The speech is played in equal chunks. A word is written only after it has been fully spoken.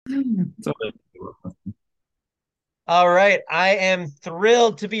So, All right. I am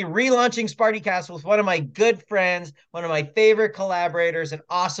thrilled to be relaunching SpartyCast with one of my good friends, one of my favorite collaborators, an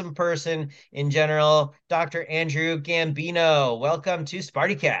awesome person in general, Dr. Andrew Gambino. Welcome to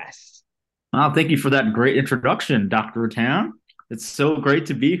SpartyCast. thank you for that great introduction, Dr. Tam. It's so great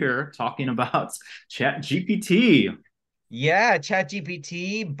to be here talking about ChatGPT. Yeah,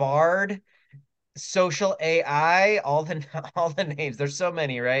 ChatGPT, Bard, social AI, all the all the names. There's so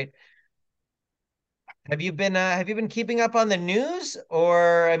many, right? Have you been keeping up on the news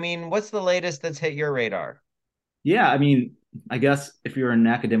or I mean, what's the latest that's hit your radar? Yeah, I mean, I guess if you're in an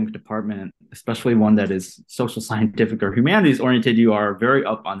academic department, especially one that is social scientific or humanities oriented, you are very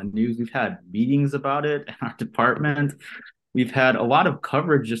up on the news. We've had meetings about it in our department. We've had a lot of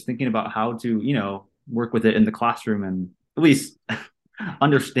coverage just thinking about how to, work with it in the classroom and at least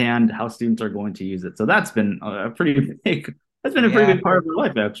understand how students are going to use it. So that's been a pretty Yeah, big part of our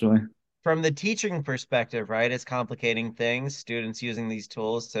life, actually. from the teaching perspective, right? It's complicating things. Students using these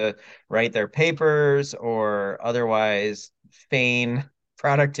tools to write their papers or otherwise feign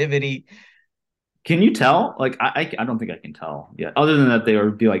productivity. Can you tell? Like, I don't think I can tell yet, other than that they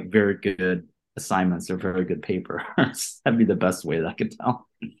would be like very good assignments or very good papers. That'd be the best way that I could tell.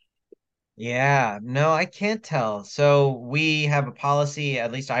 Yeah, no, I can't tell. So we have a policy,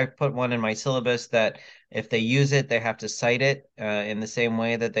 at least I've put one in my syllabus that if they use it, they have to cite it in the same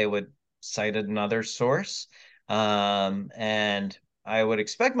way that they would cite another source. And I would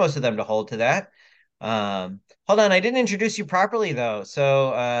expect most of them to hold to that. Hold on, I didn't introduce you properly though.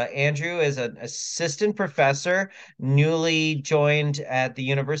 So Andrew is an assistant professor, newly joined at the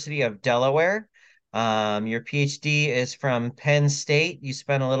University of Delaware. Your PhD is from Penn State. You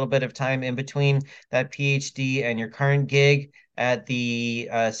spent a little bit of time in between that PhD and your current gig at the,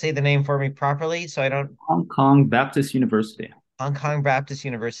 say the name for me properly, so I don't, Hong Kong Baptist University. Hong Kong Baptist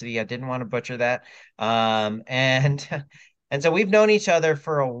University. I didn't want to butcher that. And and so we've known each other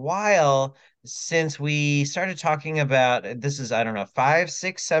for a while since we started talking about, this is, I don't know, 5,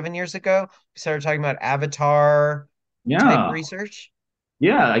 6, 7 years ago. We started talking about avatar type Yeah, research.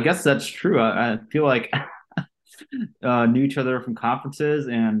 yeah, I guess that's true. I feel like knew each other from conferences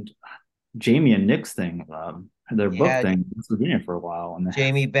and Jamie and Nick's thing, their book Yeah, thing. This was doing it for a while, and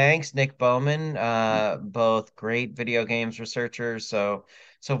Jamie Banks, Nick Bowman, both great video games researchers. So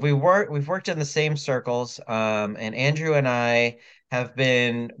we've worked in the same circles. And Andrew and I have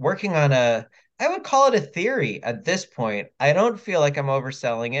been working on I would call it a theory at this point. I don't feel like I'm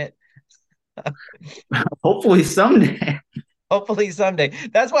overselling it. hopefully someday. Hopefully someday.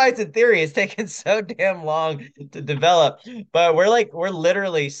 That's why it's a theory. It's taken so damn long to develop. But we're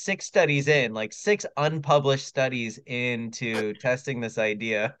literally 6 studies in, like 6 unpublished studies into testing this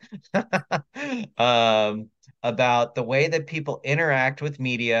idea um, about the way that people interact with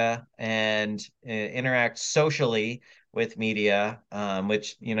media and interact socially with media,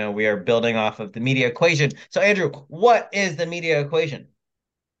 which, we are building off of the media equation. So, Andrew, what is the media equation?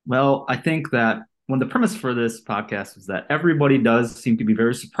 Well, I think that when the premise for this podcast is that everybody does seem to be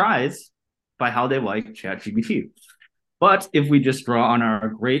very surprised by how they like ChatGPT. But if we just draw on our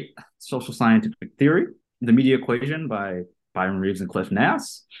great social scientific theory, the media equation by Byron Reeves and Cliff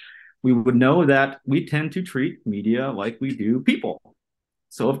Nass, we would know that we tend to treat media like we do people.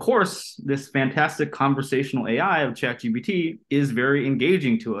 So, of course, this fantastic conversational AI of ChatGPT is very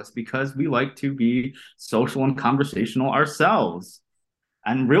engaging to us because we like to be social and conversational ourselves.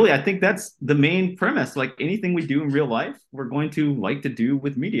 And really, I think that's the main premise. Like anything we do in real life, we're going to like to do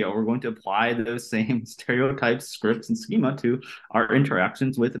with media. We're going to apply those same stereotypes, scripts, and schema to our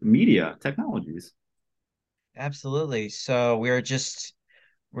interactions with media technologies. Absolutely. So we're just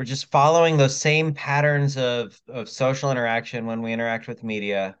following those same patterns of social interaction when we interact with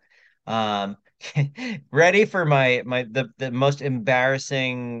media. Um, ready for the most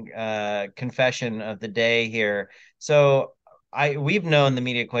embarrassing confession of the day here. So we've known the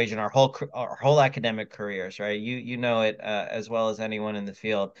media equation our whole academic careers, right? You know it as well as anyone in the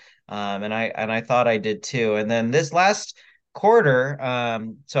field. And I thought I did too. And then this last quarter,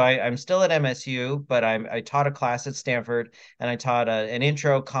 so I'm still at MSU, but I taught a class at Stanford and I taught an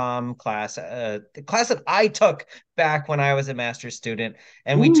intro comm class, the class that I took back when I was a master's student,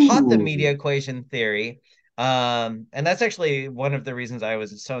 and we taught the Ooh. media equation theory. And that's actually one of the reasons I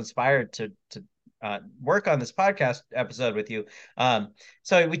was so inspired to work on this podcast episode with you.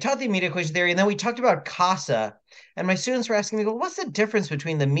 So we taught the media equation theory, and then we talked about CASA. And my students were asking me, well, what's the difference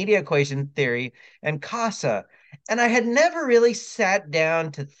between the media equation theory and CASA? And I had never really sat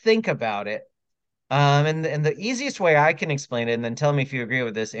down to think about it. And the easiest way I can explain it, and then tell me if you agree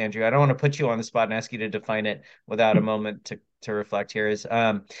with this, Andrew. I don't want to put you on the spot and ask you to define it without a moment to reflect here is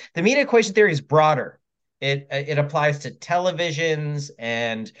the media equation theory is broader. It applies to televisions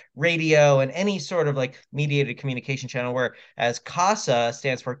and radio and any sort of like mediated communication channel, whereas CASA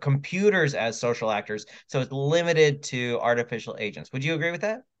stands for computers as social actors. So it's limited to artificial agents. Would you agree with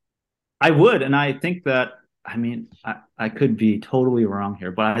that? I would, and I think that I mean I could be totally wrong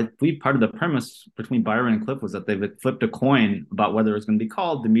here, but I believe part of the premise between Byron and Cliff was that they've flipped a coin about whether it's going to be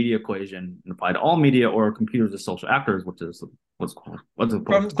called the media equation and apply to all media or computers as social actors, which is what's it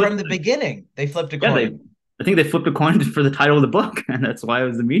called? From the beginning, they flipped a Yeah, coin. I think they flipped a coin for the title of the book, and that's why it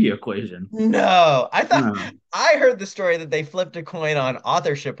was the media equation. No, I thought No. I heard the story that they flipped a coin on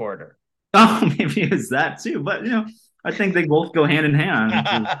authorship order. Oh, maybe it's that too, but I think they both go hand in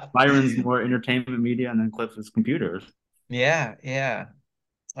hand. Byron's more entertainment media, and then Cliff is computers. Yeah, yeah.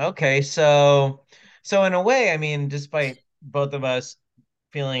 Okay, so in a way, I mean, despite both of us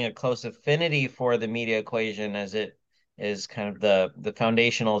feeling a close affinity for the media equation as it is kind of the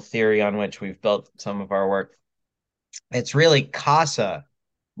foundational theory on which we've built some of our work, it's really CASA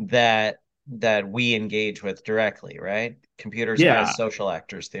that we engage with directly, right? Computers as Yeah, social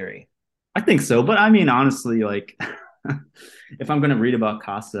actors theory. I think so. But I mean, honestly, like if I'm going to read about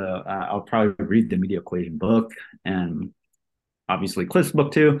CASA, I'll probably read the media equation book and obviously Cliff's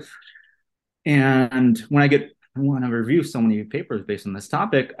book too. And when I review so many papers based on this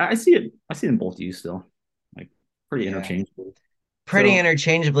topic, I see it. I see them both used still, like pretty Yeah. interchangeable. Pretty So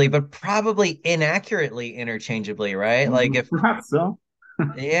interchangeably, but probably inaccurately interchangeably, right? Like if perhaps so.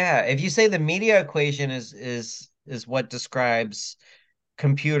 yeah, if you say the media equation is what describes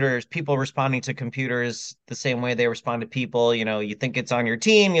computers, people responding to computers the same way they respond to people, you think it's on your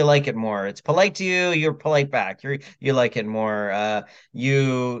team, you like it more. It's polite to you, you're polite back. You like it more.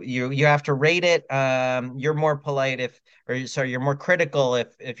 You have to rate it. You're more polite if or sorry, you're more critical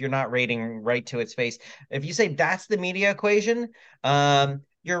if you're not rating right to its face. If you say that's the media equation,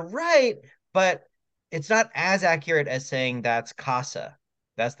 you're right, but it's not as accurate as saying that's CASA.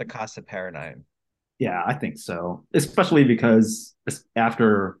 That's the CASA paradigm. Yeah, I think so. Especially because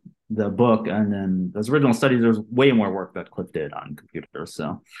after the book and then those original studies, there's way more work that Cliff did on computers.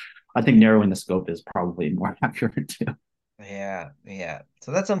 So I think narrowing the scope is probably more accurate too. Yeah, yeah.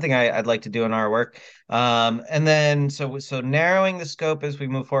 So that's something I'd like to do in our work. And then so narrowing the scope as we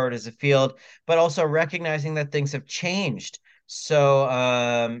move forward as a field, but also recognizing that things have changed. So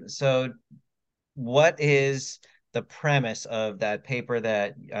what is the premise of that paper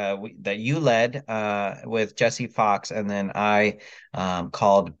that you led with Jesse Fox and then I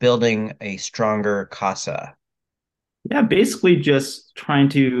called Building a Stronger CASA? Yeah, basically just trying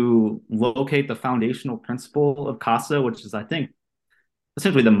to locate the foundational principle of CASA, which is, I think,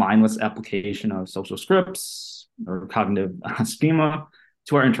 essentially the mindless application of social scripts or cognitive schema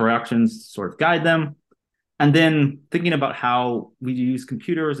to our interactions to sort of guide them. And then thinking about how we use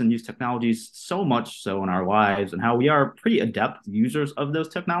computers and use technologies so much so in our lives and how we are pretty adept users of those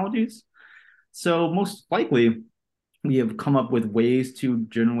technologies. So, most likely, we have come up with ways to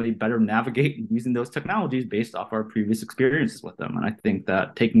generally better navigate using those technologies based off our previous experiences with them. And I think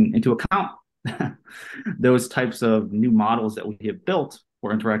that taking into account those types of new models that we have built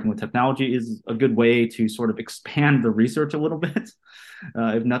for interacting with technology is a good way to sort of expand the research a little bit.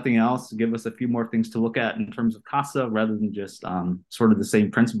 If nothing else, give us a few more things to look at in terms of CASA rather than just sort of the same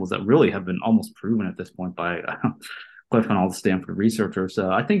principles that really have been almost proven at this point by Cliff and all the Stanford researchers.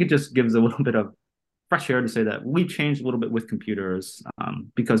 So I think it just gives a little bit of fresh air to say that we changed a little bit with computers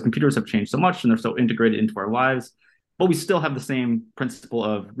because computers have changed so much and they're so integrated into our lives. But we still have the same principle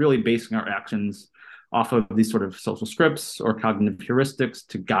of really basing our actions off of these sort of social scripts or cognitive heuristics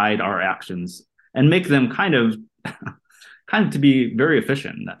to guide our actions and make them kind of to be very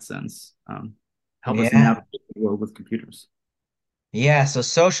efficient in that sense. Help us Yeah. navigate the world with computers. Yeah, so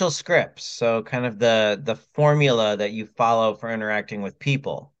social scripts. So kind of the formula that you follow for interacting with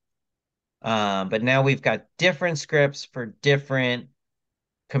people. But now we've got different scripts for different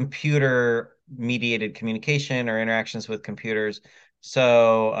computer mediated communication or interactions with computers.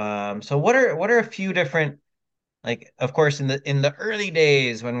 So what are a few different like of course in the early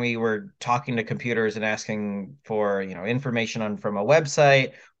days when we were talking to computers and asking for information on from a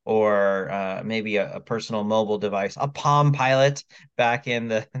website or maybe a personal mobile device, a Palm Pilot back in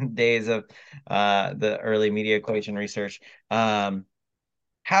the days of the early media equation research. How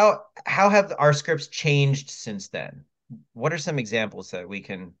have our scripts changed since then? What are some examples that we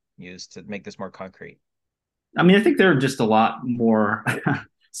can use to make this more concrete? I mean, I think they're just a lot more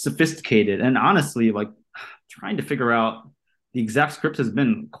sophisticated. And honestly, like trying to figure out the exact scripts has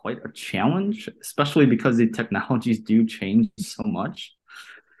been quite a challenge, especially because the technologies do change so much.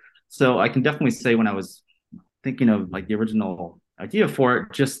 So I can definitely say when I was thinking of like the original idea for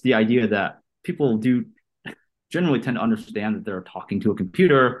it, just the idea that people do generally tend to understand that they're talking to a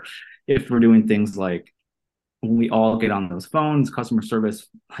computer if we're doing things like when we all get on those phones, customer service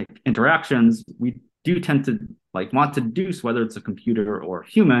like interactions, we do tend to like want to deduce whether it's a computer or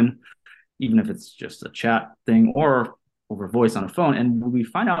human, even if it's just a chat thing or over voice on a phone. And when we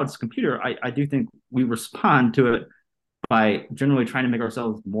find out it's a computer, I do think we respond to it by generally trying to make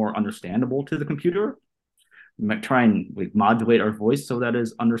ourselves more understandable to the computer. We might try and like modulate our voice so that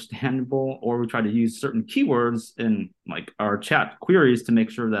is understandable, or we try to use certain keywords in like our chat queries to make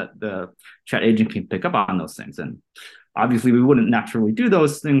sure that the chat agent can pick up on those things. And obviously, we wouldn't naturally do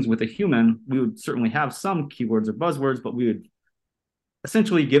those things with a human. We would certainly have some keywords or buzzwords, but we would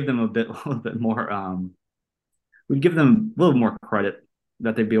essentially give them a little bit more. We'd give them a little more credit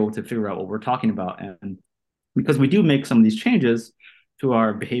that they'd be able to figure out what we're talking about. And because we do make some of these changes to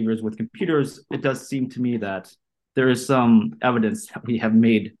our behaviors with computers, it does seem to me that there is some evidence that we have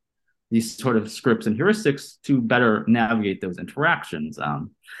made these sort of scripts and heuristics to better navigate those interactions.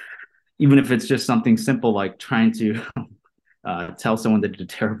 Even if it's just something simple like trying to tell someone they did a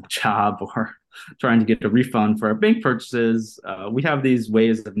terrible job or trying to get a refund for our bank purchases, we have these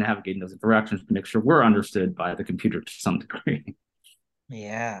ways of navigating those interactions to make sure we're understood by the computer to some degree.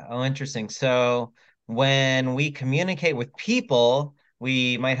 Yeah. Oh, interesting. So when we communicate with people,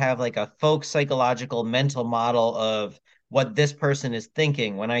 we might have like a folk psychological mental model of what this person is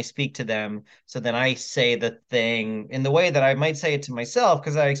thinking when I speak to them. So then I say the thing in the way that I might say it to myself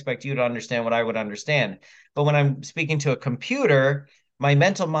because I expect you to understand what I would understand. But when I'm speaking to a computer, my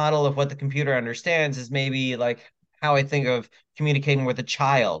mental model of what the computer understands is maybe like how I think of communicating with a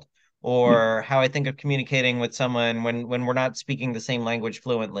child Yeah. or how I think of communicating with someone when we're not speaking the same language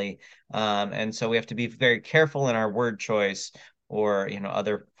fluently. And so we have to be very careful in our word choice or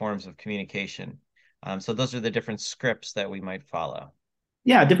other forms of communication. So those are the different scripts that we might follow.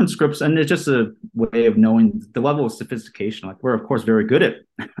 Yeah, different scripts, and it's just a way of knowing the level of sophistication. Like we're of course very good at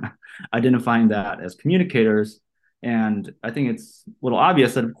identifying that as communicators, and I think it's a little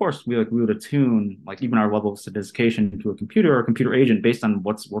obvious that of course we would attune like even our level of sophistication to a computer or a computer agent based on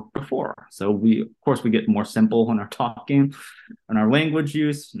what's worked before. So we of course we get more simple in our talking and our language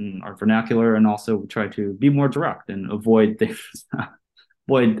use and our vernacular, and also we try to be more direct and avoid things,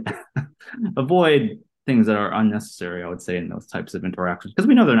 avoid avoid things that are unnecessary, I would say, in those types of interactions, because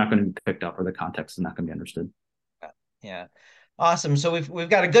we know they're not going to be picked up or the context is not going to be understood. Yeah. Awesome. So we've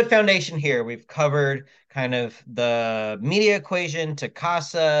got a good foundation here. We've covered kind of the media equation to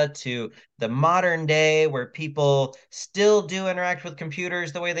CASA to the modern day where people still do interact with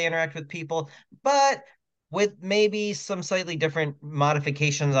computers the way they interact with people, but with maybe some slightly different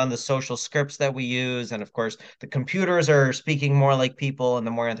modifications on the social scripts that we use. And of course, the computers are speaking more like people, and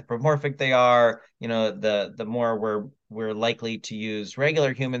the more anthropomorphic they are, the more we're likely to use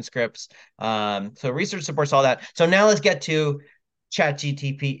regular human scripts. So research supports all that. So now let's get to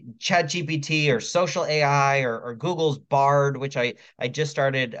ChatGPT or social AI or Google's Bard, which I just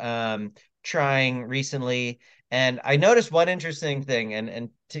started trying recently. And I noticed one interesting thing, and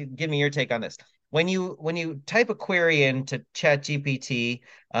to give me your take on this. When you type a query into ChatGPT,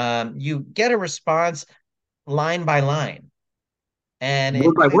 you get a response line by line, and Word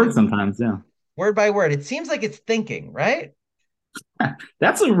it by kind word of sometimes, yeah. word by word. It seems like it's thinking, right?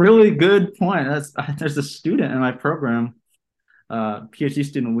 That's a really good point. There's a student in my program, PhD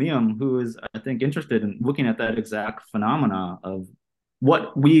student Liam, who is, I think, interested in looking at that exact phenomena of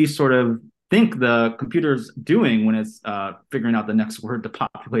what we sort of think the computer's doing when it's figuring out the next word to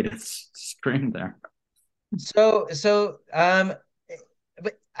populate its string there. So,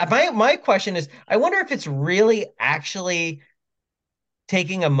 but my question is, I wonder if it's really actually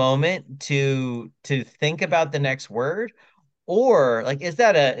taking a moment to think about the next word, or like is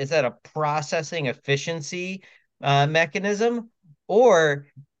that a processing efficiency mechanism, or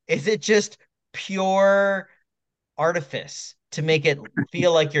is it just pure artifice to make it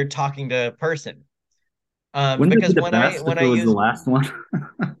feel like you're talking to a person? Wouldn't it be Because the best if it was the last one?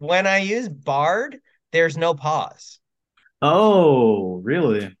 when I use Bard, there's no pause. Oh,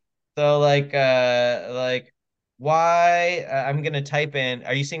 really? So like why I'm gonna type in.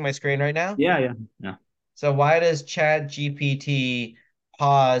 Are you seeing my screen right now? Yeah, yeah, yeah. So why does Chat GPT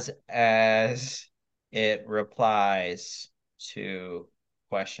pause as it replies to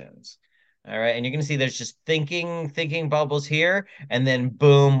questions? All right, and you can see there's just thinking bubbles here, and then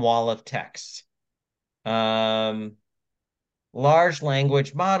boom, wall of text. Um, Large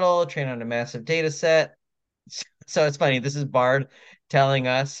language model trained on a massive data set. So it's funny. This is Bard telling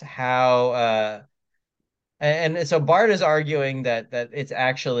us how and so Bard is arguing that it's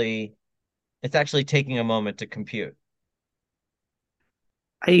actually It's actually taking a moment to compute.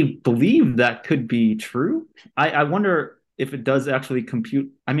 I believe that could be true. I wonder if it does actually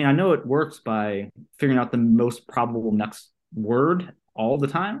compute. I mean, I know it works by figuring out the most probable next word all the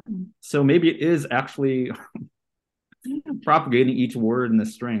time. So maybe it is actually propagating each word in the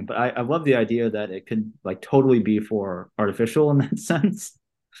string. But I love the idea that it could like totally be for artificial in that sense,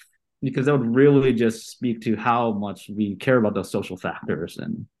 because that would really just speak to how much we care about those social factors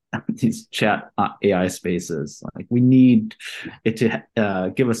and these chat AI spaces. Like we need it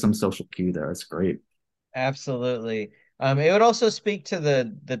to give us some social cue there. It's great. Absolutely. It would also speak to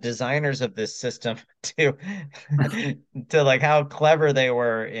the designers of this system to to like how clever they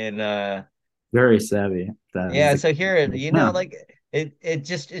were in Very savvy. That is yeah, the so here, yeah. like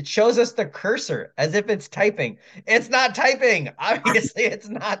it shows us the cursor as if it's typing. It's not typing. Obviously, it's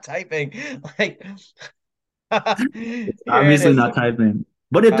not typing. Like It's here it obviously is. not typing,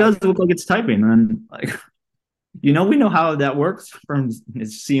 but it Uh, does look like it's typing. And like we know how that works from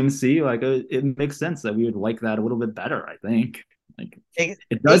CMC. Like it makes sense that we would like that a little bit better. I think like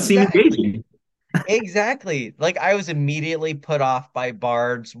it does seem exactly. engaging. Exactly. Like I was immediately put off by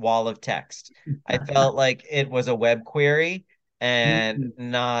Bard's wall of text. I felt like it was a web query and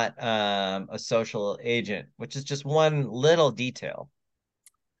not a social agent, which is just one little detail.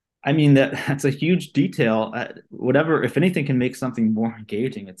 I mean that's a huge detail. Whatever, if anything, can make something more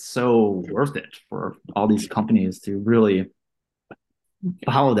engaging. It's so worth it for all these companies to really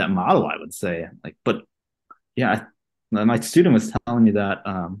follow that model. I would say, like, but yeah, my student was telling me that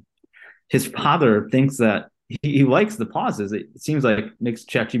his father thinks that he likes the pauses. It seems like makes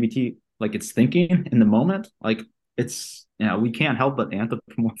ChatGPT like it's thinking in the moment. Like it's we can't help but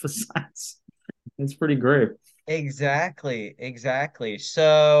anthropomorphize. It's pretty great. Exactly, exactly.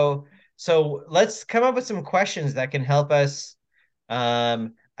 So let's come up with some questions that can help us.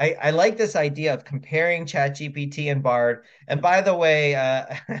 I like this idea of comparing ChatGPT and Bard. And by the way,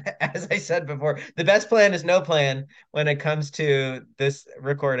 as I said before, the best plan is no plan when it comes to this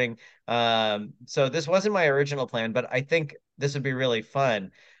recording. So this wasn't my original plan, but I think this would be really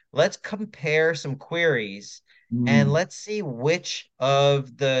fun. Let's compare some queries and Mm. let's see which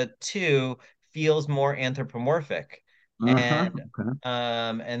of the two feels more anthropomorphic. Uh-huh. And Okay.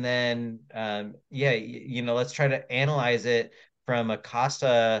 and then yeah, let's try to analyze it from a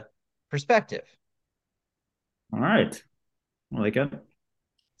CASA perspective. All right. I like it.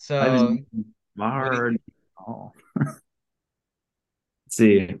 I was So we Bard. Oh, let's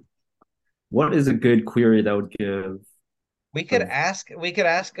see. What is a good query that would give the we could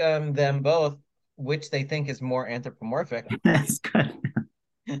ask them both which they think is more anthropomorphic. that's good.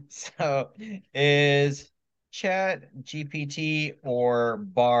 So is Chat GPT or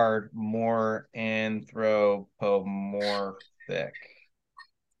Bard more anthropomorphic?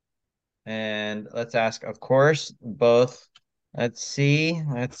 And let's ask, of course, both. Let's see.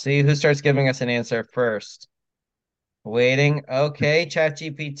 Let's see who starts giving us an answer first. Waiting. Okay,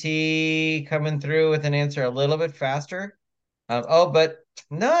 ChatGPT coming through with an answer a little bit faster. Oh, but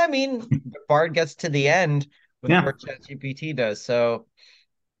no, I mean, Bard gets to the end before Yeah. ChatGPT does.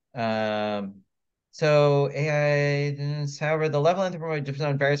 Um, so AI, however, the level of anthropomorphism depends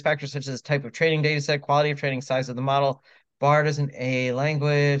on various factors such as type of training data set, quality of training, size of the model. Bard is an A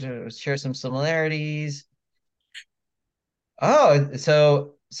language, share some similarities. Oh,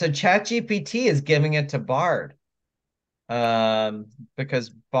 so ChatGPT is giving it to Bard, because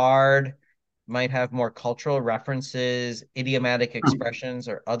Bard might have more cultural references, idiomatic Huh. expressions,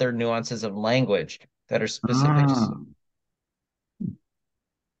 or other nuances of language that are specific. Ah.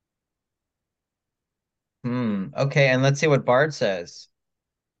 Okay, and let's see what Bard says.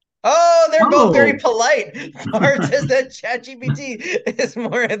 Oh, they're both very Oh. polite. Bard says that ChatGPT is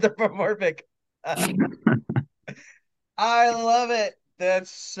more anthropomorphic. I love it.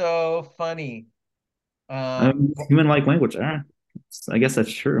 That's so funny. Um, Human like language. I guess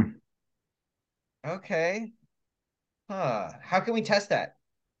that's true. okay. Huh. How can we test that?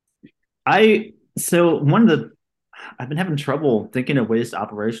 I so one of the I've been having trouble thinking of ways to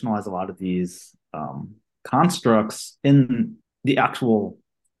operationalize a lot of these constructs in the actual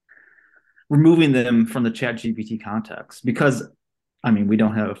removing them from the chat GPT context because I mean we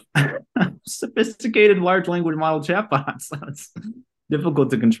don't have sophisticated large language model chatbots. So it's difficult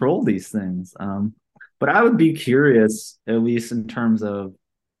to control these things. But I would be curious, at least in terms of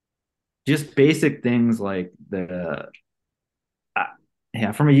just basic things like uh,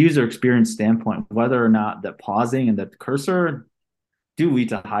 yeah, from a user experience standpoint, whether or not that pausing and that cursor do lead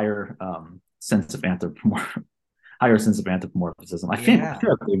to higher sense of anthropomorphism. I Yeah.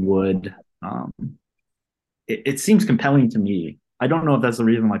 feel like they would. Um, it seems compelling to me. I don't know if that's the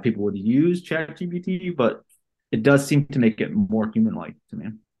reason why people would use ChatGPT, but it does seem to make it more human-like to me.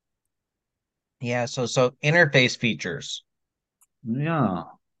 Yeah, so interface features. Yeah,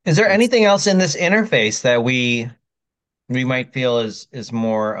 Is there that's anything else in this interface that we might feel is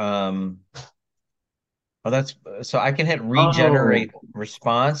more oh, that's so I can hit oh regenerate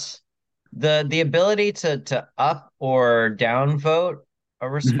response. The ability to up or down vote a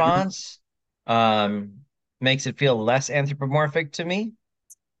response makes it feel less anthropomorphic to me.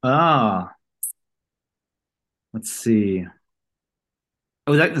 ah, let's see.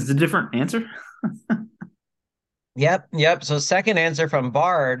 Oh, that's a different answer. Yep, yep. So second answer from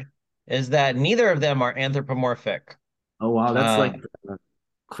Bard is that neither of them are anthropomorphic. Oh wow, that's like Um,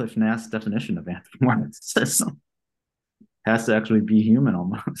 Cliff Nass definition of anthropomorphism. Has to actually be human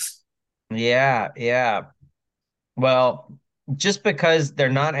almost. yeah, yeah. Well, just because they're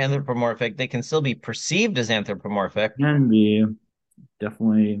not anthropomorphic, they can still be perceived as anthropomorphic. Can be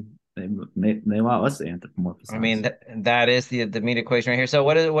definitely they allow us to I mean, anthropomorphize. that is the meat equation right here. So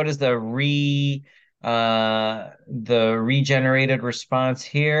what is the regenerated response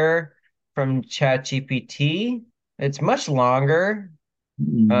here from ChatGPT? It's much longer.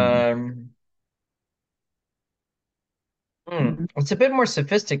 Hmm. Um, it's a bit more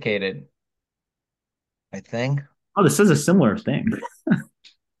sophisticated, I think. Oh, this is a similar thing,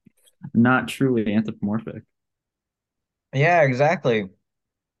 not truly anthropomorphic. Yeah, exactly.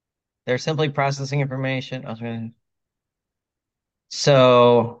 They're simply processing information.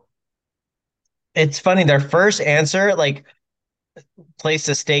 So it's funny. Their first answer, like, placed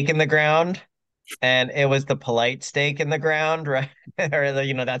a stake in the ground, and it was the polite stake in the ground, right? Or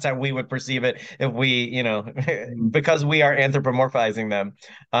that's how we would perceive it if we, Mm. because we are anthropomorphizing them.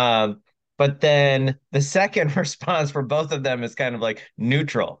 Um, but then the second response for both of them is kind of like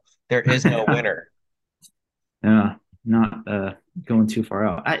neutral. There is no winner. Yeah, not going too far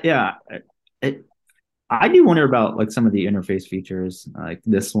out. It, I do wonder about like some of the interface features, like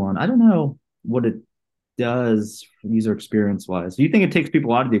this one. I don't know what it does user experience wise. Do you think it takes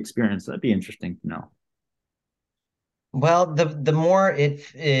people out of the experience? That'd be interesting to know. Well, the more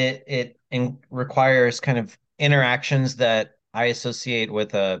it requires kind of interactions that I associate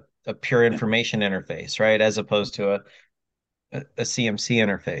with a pure information interface, right? As opposed to a CMC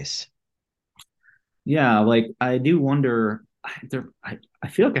interface. Yeah, like I do wonder. I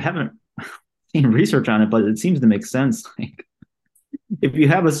feel like I haven't seen research on it, but it seems to make sense. Like if you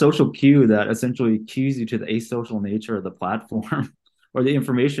have a social cue that essentially cues you to the asocial nature of the platform or the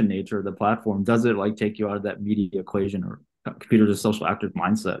information nature of the platform, does it like take you out of that media equation or computer to social active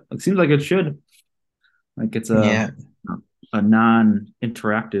mindset? It seems like it should. Like it's Yeah, a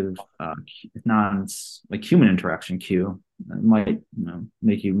non-interactive, non like human interaction cue. It might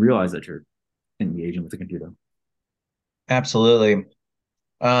make you realize that you're engaging with the computer. absolutely.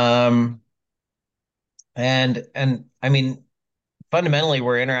 Um, and I mean, fundamentally,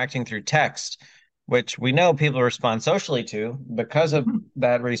 we're interacting through text, which we know people respond socially to because of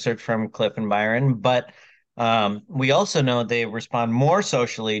that research from Cliff and Byron. But we also know they respond more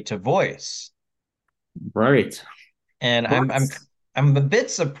socially to voice. Right. And I'm But I'm I'm a bit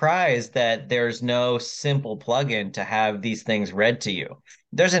surprised that there's no simple plugin to have these things read to you.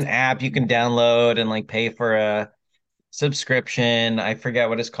 There's an app you can download and like pay for a subscription. I forget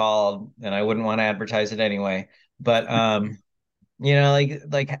what it's called, and I wouldn't want to advertise it anyway. But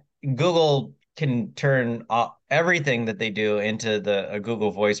like Google can turn everything that they do into the a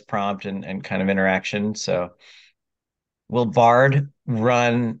Google Voice prompt and kind of interaction. So will Bard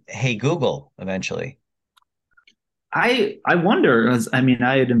run Hey Google eventually? I wonder, as I mean,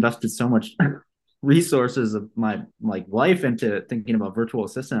 I had invested so much resources of my like life into thinking about virtual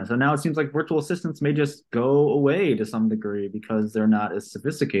assistants, and now it seems like virtual assistants may just go away to some degree because they're not as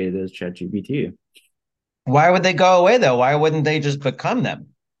sophisticated as ChatGPT. Why would they go away though? Why wouldn't they just become them?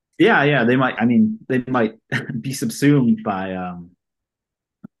 Yeah, they might. I mean, they might be subsumed by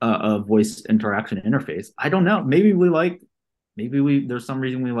a voice interaction interface. I don't know. Maybe we there's some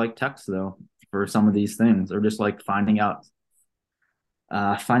reason we like text though for some of these things, or just like finding out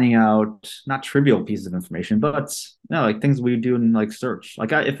not trivial pieces of information, but like things we do in like search.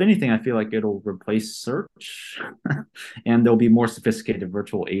 Like if anything, I feel like it'll replace search, and there'll be more sophisticated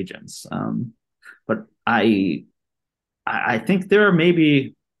virtual agents. But I think there are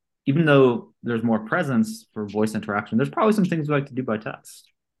maybe, even though there's more presence for voice interaction, there's probably some things we like to do by text.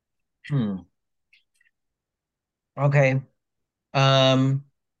 Hmm. Okay. Um,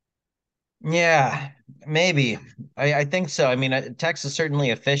 yeah, maybe. I think so. I mean, text is certainly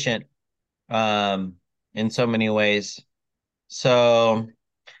efficient in so many ways. So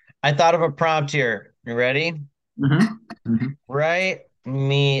I thought of a prompt here. You ready? Mm-hmm. Mhm. Write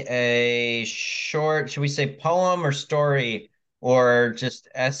me a short, should we say poem or story or just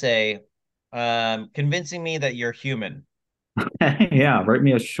essay, convincing me that you're human. Yeah, write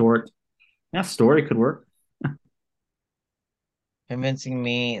me a short, yeah, story could work. Convincing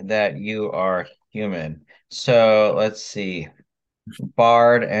me that you are human. So let's see.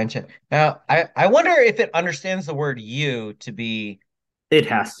 Bard and now I wonder if it understands the word you It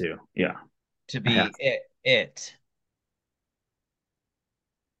has to. Yeah, to it has. be it.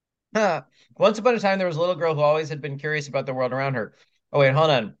 Huh. Once upon a time there was a little girl who always had been curious about the world around her. Oh wait, hold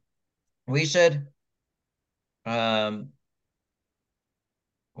on. We should um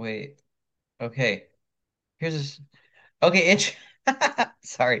wait. Okay. Here's this. Okay,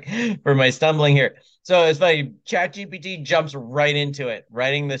 sorry for my stumbling here. So it's funny. ChatGPT jumps right into it,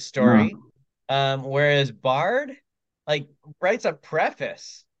 writing this No. story. Whereas Bard, like, writes a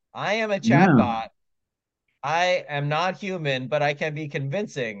preface. I am a Yeah. chatbot. I am not human, but I can be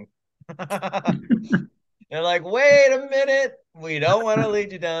convincing. They're like, wait a minute. We don't want to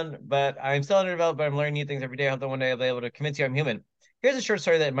lead you down, but I'm still underdeveloped, but I'm learning new things every day. I hope that one day I'll be able to convince you I'm human. Here's a short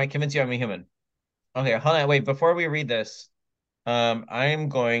story that might convince you I'm a human. Okay, hold on. Wait, before we read this, I'm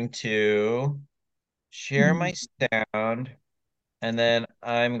going to share my sound and then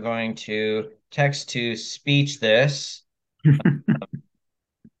I'm going to text to speech this.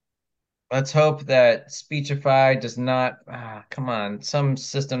 Let's hope that Speechify does not, come on, some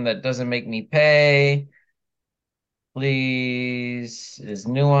system that doesn't make me pay, please, is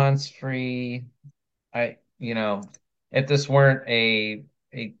nuance free. If this weren't a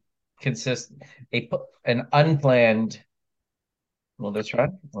consist an unplanned, will this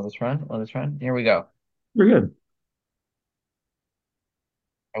run? Will this run? Will this run? Here we go. We're good.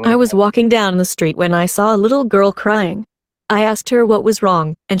 I would I have was walking down the street when I saw a little girl crying. I asked her what was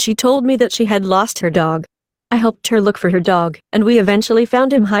wrong, and she told me that she had lost her dog. I helped her look for her dog, and we eventually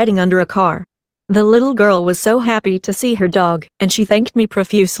found him hiding under a car. The little girl was so happy to see her dog, and she thanked me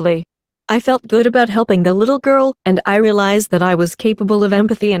profusely. I felt good about helping the little girl, and I realized that I was capable of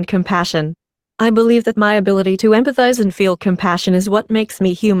empathy and compassion. I believe that my ability to empathize and feel compassion is what makes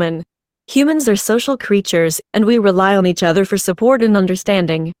me human. Humans are social creatures, and we rely on each other for support and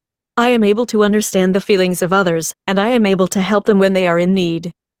understanding. I am able to understand the feelings of others, and I am able to help them when they are in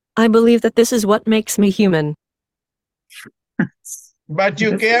need. I believe that this is what makes me human. But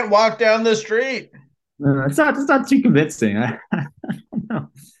you It's, can't walk down the street. it's not too convincing. I don't know.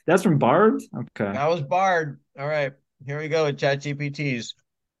 That's from Bard? Okay. That was Bard. All right, here we go with ChatGPTs.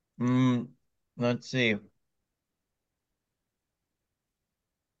 Mm, let's see.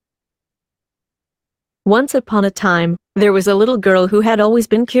 Once upon a time, there was a little girl who had always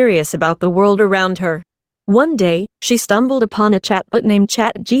been curious about the world around her. One day, she stumbled upon a chatbot named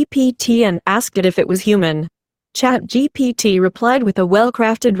ChatGPT and asked it if it was human. ChatGPT replied with a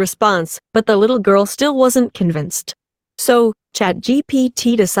well-crafted response, but the little girl still wasn't convinced. So,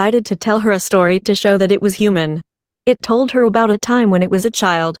 ChatGPT decided to tell her a story to show that it was human. It told her about a time when it was a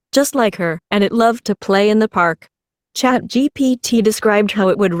child, just like her, and it loved to play in the park. ChatGPT described how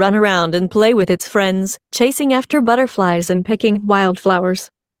it would run around and play with its friends, chasing after butterflies and picking wildflowers.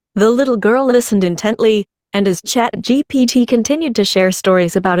 The little girl listened intently, and as ChatGPT continued to share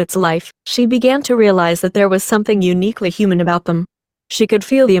stories about its life, she began to realize that there was something uniquely human about them. She could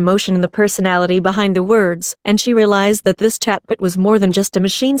feel the emotion and the personality behind the words, and she realized that this chatbot was more than just a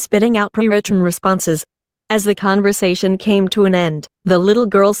machine spitting out pre-written responses. As the conversation came to an end, the little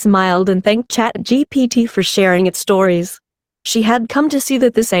girl smiled and thanked ChatGPT for sharing its stories. She had come to see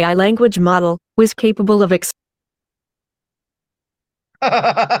that this AI language model was capable of Okay,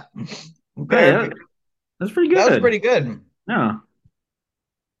 Very good. that's pretty That was good. pretty good. Yeah.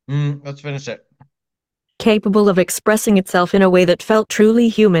 Let's finish it. capable of expressing itself in a way that felt truly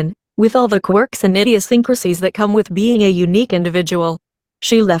human, with all the quirks and idiosyncrasies that come with being a unique individual.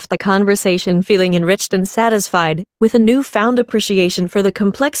 She left the conversation feeling enriched and satisfied, with a newfound appreciation for the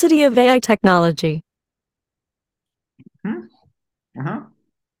complexity of AI technology. Hmm. Uh-huh.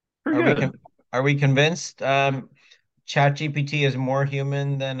 Pretty Are we good. con are we convinced ChatGPT is more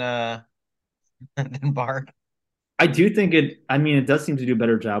human than than Bard? I do think I mean, it does seem to do a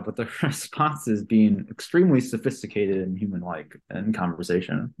better job with the responses being extremely sophisticated and human-like in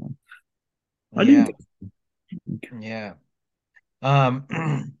conversation. I do Yeah, think. yeah. Um,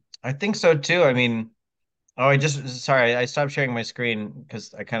 I think so too. I mean, oh, sorry, I stopped sharing my screen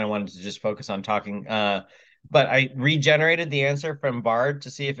because I kind of wanted to just focus on talking. But I regenerated the answer from Bard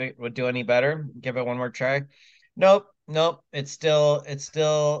to see if it would do any better. Give it one more try. Nope, nope. It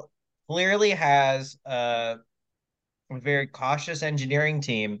still clearly has a very cautious engineering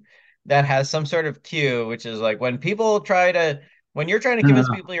team that has some sort of cue, which is like when you're trying to convince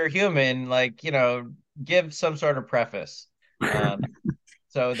people you're human, like, give some sort of preface.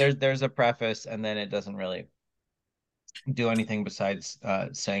 So there's a preface, and then it doesn't really do anything besides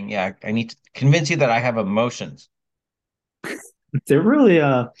saying, yeah, I need to convince you that I have emotions. They're really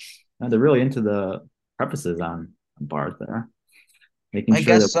into the prefaces on Bard there, making I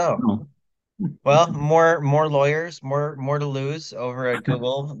sure guess that so. Well, more lawyers, more to lose over at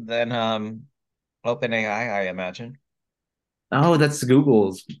Google than OpenAI, I imagine. oh, that's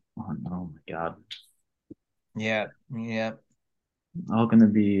Google's. Oh my God. Yeah, yeah. All gonna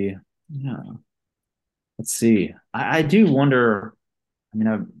be, yeah. Let's see. I do wonder. I mean,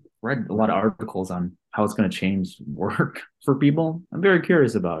 I've read a lot of articles on how it's going to change work for people. I'm very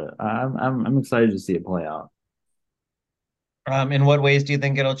curious about it. I'm excited to see it play out. In what ways do you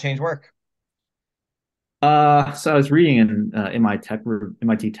think it'll change work? So I was reading in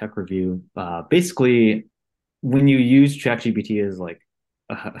MIT Tech Review. Basically, when you use ChatGPT as like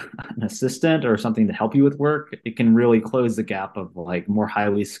an assistant or something to help you with work, it can really close the gap of like more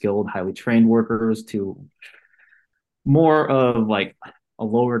highly skilled, highly trained workers to more of like a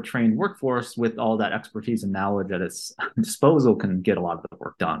lower trained workforce with all that expertise and knowledge at its disposal can get a lot of the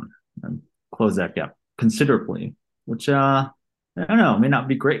work done and close that gap considerably, which I don't know, may not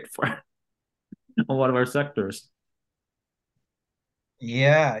be great for a lot of our sectors.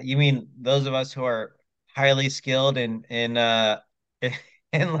 Yeah, you mean those of us who are highly skilled in in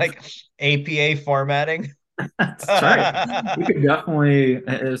like APA formatting? That's right. We could definitely,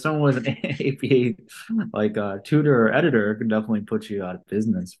 if someone was an APA like tutor or editor, it could definitely put you out of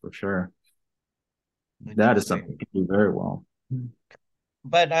business for sure. That is something Interesting. you can do very well.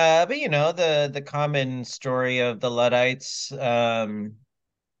 But the common story of the Luddites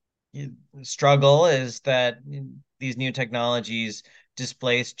struggle is that these new technologies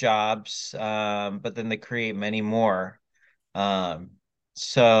displace jobs, but then they create many more. Um,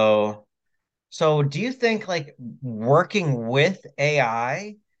 so so do you think like working with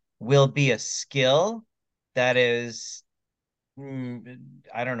AI will be a skill that is,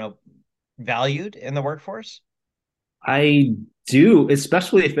 I don't know, valued in the workforce? I do,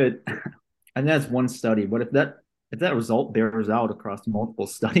 especially if it, and that's one study, but if that result bears out across multiple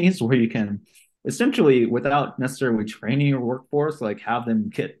studies where you can essentially, without necessarily training your workforce, like have them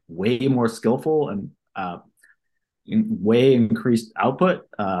get way more skillful and way increased output,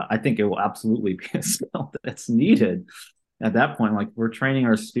 I think it will absolutely be a skill that's needed at that point. Like we're training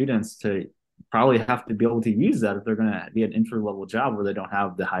our students to probably have to be able to use that if they're going to be an entry level job where they don't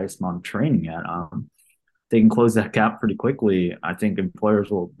have the highest amount of training yet. They can close that gap pretty quickly. I think employers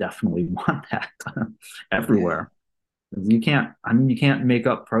will definitely want that Yeah. everywhere. You can't make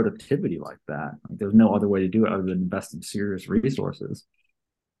up productivity like that. Like, there's no other way to do it other than invest in serious resources.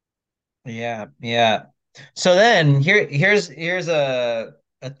 Yeah, yeah. So then here's a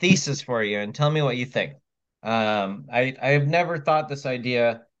thesis for you, and tell me what you think. I've never thought this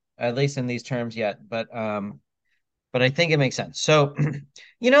idea, at least in these terms yet, but I think it makes sense. So,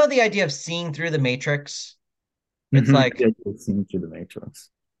 the idea of seeing through the matrix. It's Mm-hmm. like It's seen through the matrix.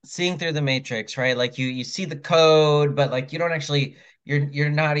 seeing through the matrix, right? Like you see the code, but like you don't actually you're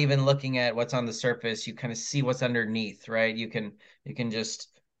not even looking at what's on the surface. You kind of see what's underneath, right? You can just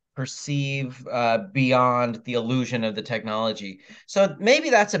perceive beyond the illusion of the technology. So maybe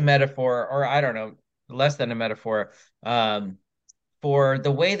that's a metaphor, or I don't know, less than a metaphor, um, for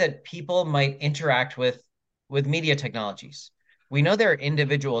the way that people might interact with media technologies. We know there are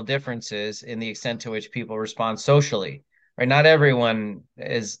individual differences in the extent to which people respond socially, right? Not everyone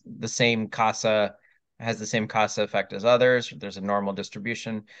is the same CASA has the same CASA effect as others. There's a normal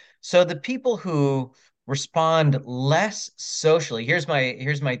distribution. So the people who respond less socially, here's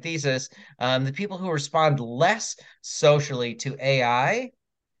my thesis. The people who respond less socially to AI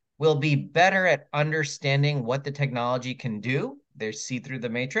will be better at understanding what the technology can do. They see through the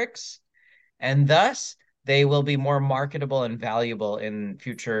matrix, and thus they will be more marketable and valuable in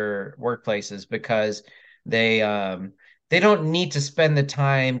future workplaces because they don't need to spend the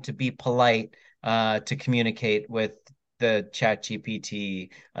time to be polite to communicate with the chat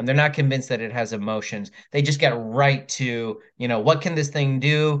GPT. They're not convinced that it has emotions. They just get right to, what can this thing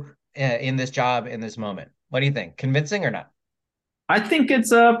do in this job in this moment? What do you think? Convincing or not? I think it's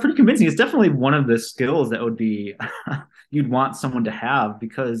pretty convincing. It's definitely one of the skills that would be you'd want someone to have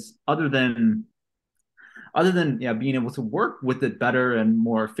because other than yeah being able to work with it better and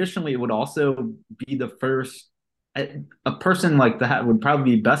more efficiently, it would also be the first a person like that would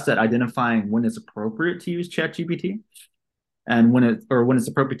probably be best at identifying when it's appropriate to use ChatGPT and when it's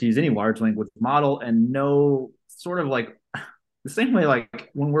appropriate to use any large language model and know sort of like the same way, like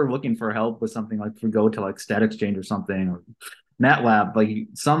when we're looking for help with something, like if we go to like Stat Exchange or something or MATLAB, like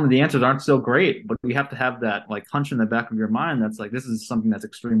some of the answers aren't so great, but we have to have that like hunch in the back of your mind that's like, this is something that's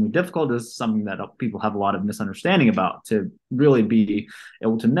extremely difficult. This is something that people have a lot of misunderstanding about, to really be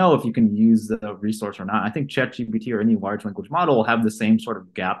able to know if you can use the resource or not. I think ChatGPT or any large language model will have the same sort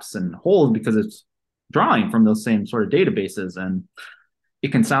of gaps and holes because it's drawing from those same sort of databases, and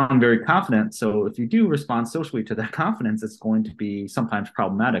it can sound very confident. So if you do respond socially to that confidence, it's going to be sometimes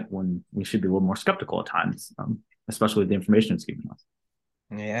problematic when we should be a little more skeptical at times, especially with the information it's giving us.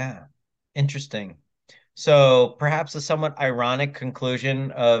 Yeah, interesting. So perhaps a somewhat ironic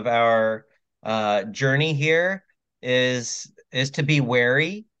conclusion of our journey here is to be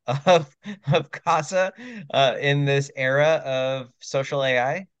wary of CASA in this era of social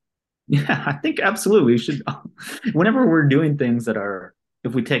AI. Yeah, I think absolutely we should. Whenever we're doing things that are,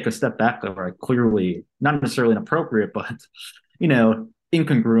 if we take a step back, are clearly not necessarily inappropriate, but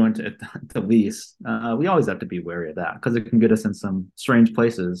incongruent at the least, we always have to be wary of that because it can get us in some strange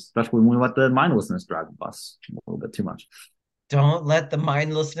places, especially when we let the mindlessness drive the bus a little bit too much. Don't let the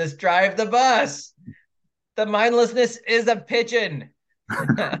mindlessness drive the bus. The mindlessness is a pigeon.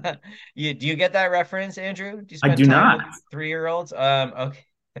 Do you get that reference, Andrew? Do you I spend do time not. with 3-year-olds? Okay.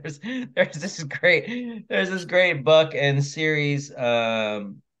 There's this great book and series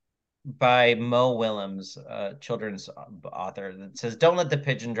by Mo Willems, children's author, that says "Don't let the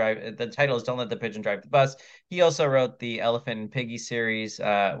pigeon drive." The title is "Don't let the pigeon drive the bus." He also wrote the Elephant and Piggy series,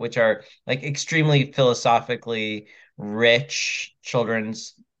 which are like extremely philosophically rich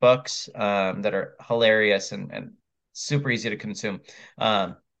children's books that are hilarious and super easy to consume.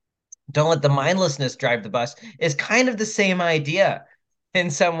 Don't let the mindlessness drive the bus is kind of the same idea in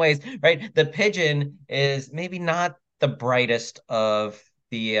some ways, right? The pigeon is maybe not the brightest of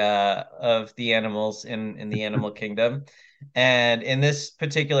the animals in the animal kingdom. And in this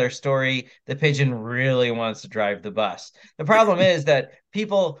particular story, the pigeon really wants to drive the bus. The problem is that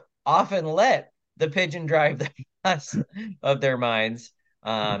people often let the pigeon drive the bus of their minds,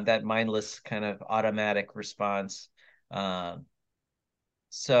 that mindless kind of automatic response. Um,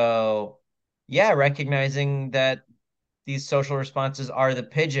 so, yeah, recognizing that these social responses are the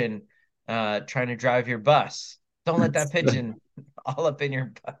pigeon trying to drive your bus. Don't let that pigeon all up in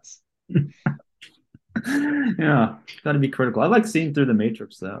your bus. Yeah, got to be critical. I like seeing through the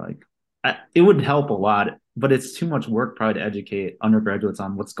matrix though. Like, it would help a lot, but it's too much work probably to educate undergraduates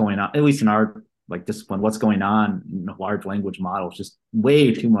on what's going on. At least in our like discipline, what's going on in large language models. Just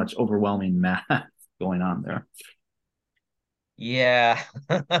way too much overwhelming math going on there. Yeah.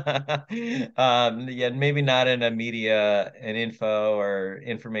 Yeah, maybe not in a media and info or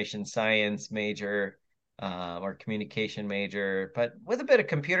information science major, or communication major, but with a bit of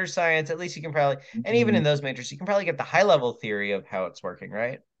computer science, at least you can probably, and even in those majors, you can probably get the high level theory of how it's working,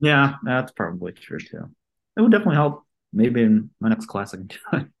 right? Yeah, that's probably true too. It would definitely help. Maybe in my next class I can,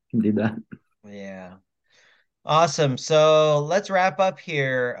 can do that. Yeah. Awesome. So let's wrap up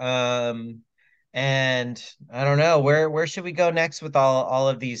here. And I don't know, where should we go next with all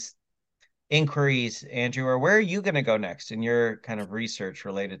of these inquiries, Andrew, or where are you going to go next in your kind of research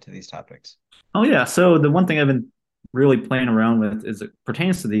related to these topics? Oh yeah. So the one thing I've been really playing around with is it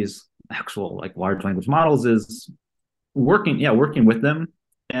pertains to these actual like large language models is working with them.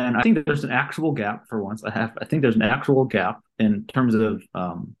 And I think there's an actual gap for once. I think there's an actual gap in terms of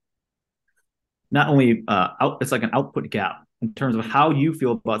not only it's like an output gap in terms of how you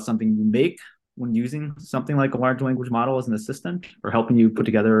feel about something you make when using something like a large language model as an assistant or helping you put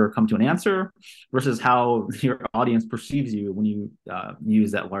together or come to an answer versus how your audience perceives you when you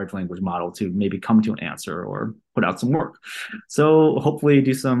use that large language model to maybe come to an answer or put out some work. So hopefully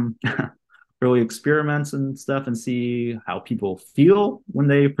do some early experiments and stuff and see how people feel when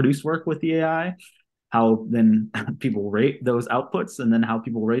they produce work with the AI, how then people rate those outputs, and then how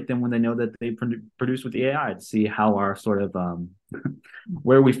people rate them when they know that they produce with the AI, to see how our sort of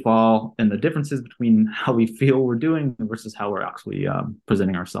where we fall and the differences between how we feel we're doing versus how we're actually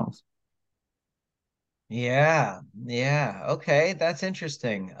presenting ourselves. Yeah, yeah. Okay, that's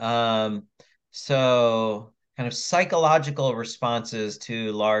interesting. So kind of psychological responses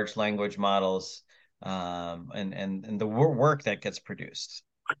to large language models, and the work that gets produced.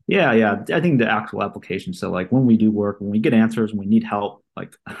 Yeah. I think the actual application. So like when we do work, when we get answers, when we need help,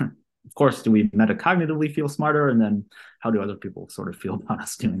 like of course, do we metacognitively feel smarter? And then how do other people sort of feel about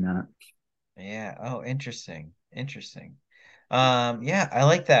us doing that? Yeah. Oh, interesting. Interesting. Yeah, I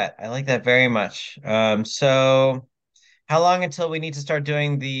like that. I like that very much. So how long until we need to start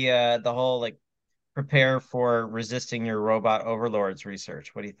doing the whole like prepare for resisting your robot overlords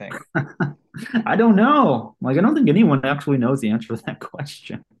research? What do you think? I don't know. Like, I don't think anyone actually knows the answer to that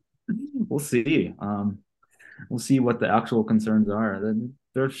question. We'll see. We'll see what the actual concerns are.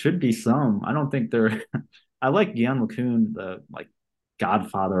 There should be some. I don't think there. I like Yann LeCun, the like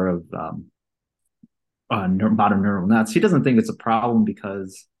godfather of modern neural nets. He doesn't think it's a problem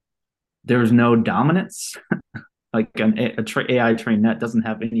because there's no dominance. Like AI trained net doesn't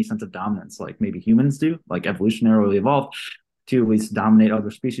have any sense of dominance like maybe humans do, like evolutionarily evolved to at least dominate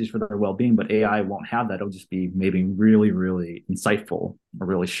other species for their well-being. But AI won't have that. It'll just be maybe really, really insightful or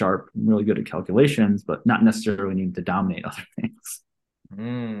really sharp, really good at calculations, but not necessarily need to dominate other things.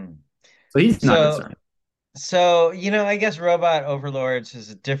 Mm. So he's not So, concerned. I guess robot overlords is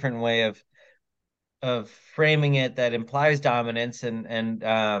a different way of framing it that implies dominance,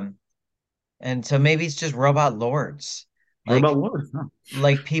 and so maybe it's just robot lords. Or about Like words? Huh?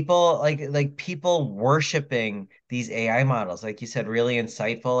 like people worshiping these AI models, like you said, really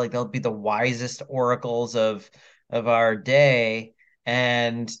insightful. Like they'll be the wisest oracles of our day,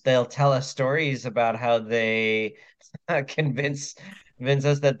 and they'll tell us stories about how they convince convince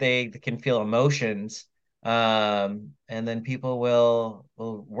us that they can feel emotions. And then people will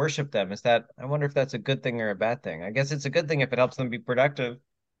worship them. I wonder if that's a good thing or a bad thing. I guess it's a good thing if it helps them be productive.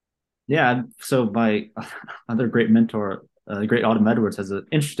 Yeah. So my other great mentor, the great Autumn Edwards, has an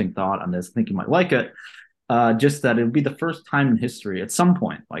interesting thought on this. I think you might like it. Just that it would be the first time in history at some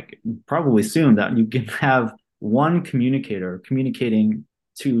point, like probably soon, that you can have one communicator communicating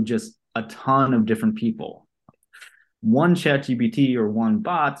to just a ton of different people. One chat GPT or one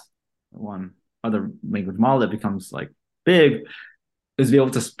bot, one other language model that becomes like big is be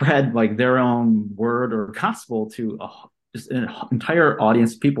able to spread like their own word or gospel to just an entire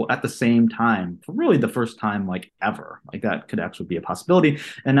audience of people at the same time for really the first time like ever. Like that could actually be a possibility,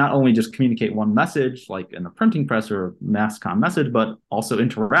 and not only just communicate one message like in a printing press or mass comm message, but also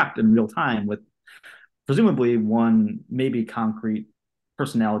interact in real time with presumably one maybe concrete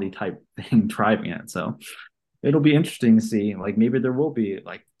personality type thing driving it. So it'll be interesting to see. Like maybe there will be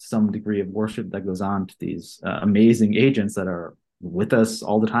like some degree of worship that goes on to these amazing agents that are with us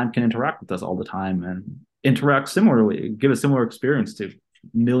all the time, can interact with us all the time, and interact similarly, give a similar experience to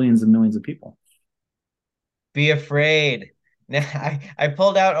millions and millions of people. Be afraid. Now, I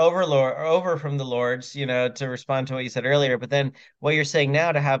pulled out Overlord over from the Lords, to respond to what you said earlier. But then what you're saying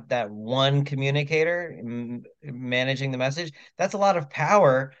now, to have that one communicator managing the message, that's a lot of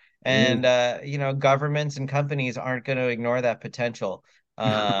power. And governments and companies aren't going to ignore that potential,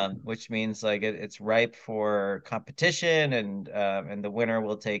 which means like it's ripe for competition, and the winner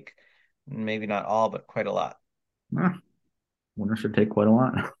will take maybe not all, but quite a lot. Winner should take quite a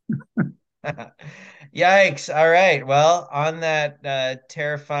lot. Yikes. All right. Well, on that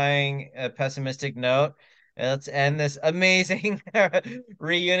terrifying, pessimistic note, let's end this amazing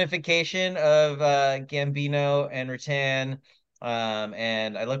reunification of Gambino and Rattan.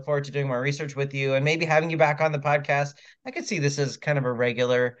 And I look forward to doing more research with you and maybe having you back on the podcast. I could see this as kind of a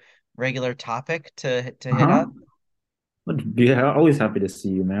regular topic to hit Uh-huh. up. But be always happy to see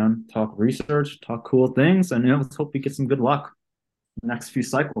you, man. Talk research, talk cool things, and let's hope we get some good luck the next few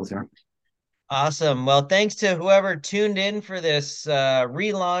cycles here. Awesome. Well, thanks to whoever tuned in for this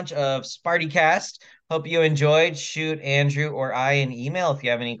relaunch of SpartyCast. Hope you enjoyed. Shoot Andrew or I an email if you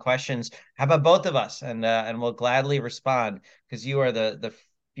have any questions. How about both of us? And we'll gladly respond because you are the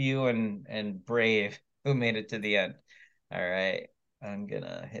few and brave who made it to the end. All right. I'm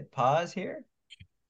gonna hit pause here.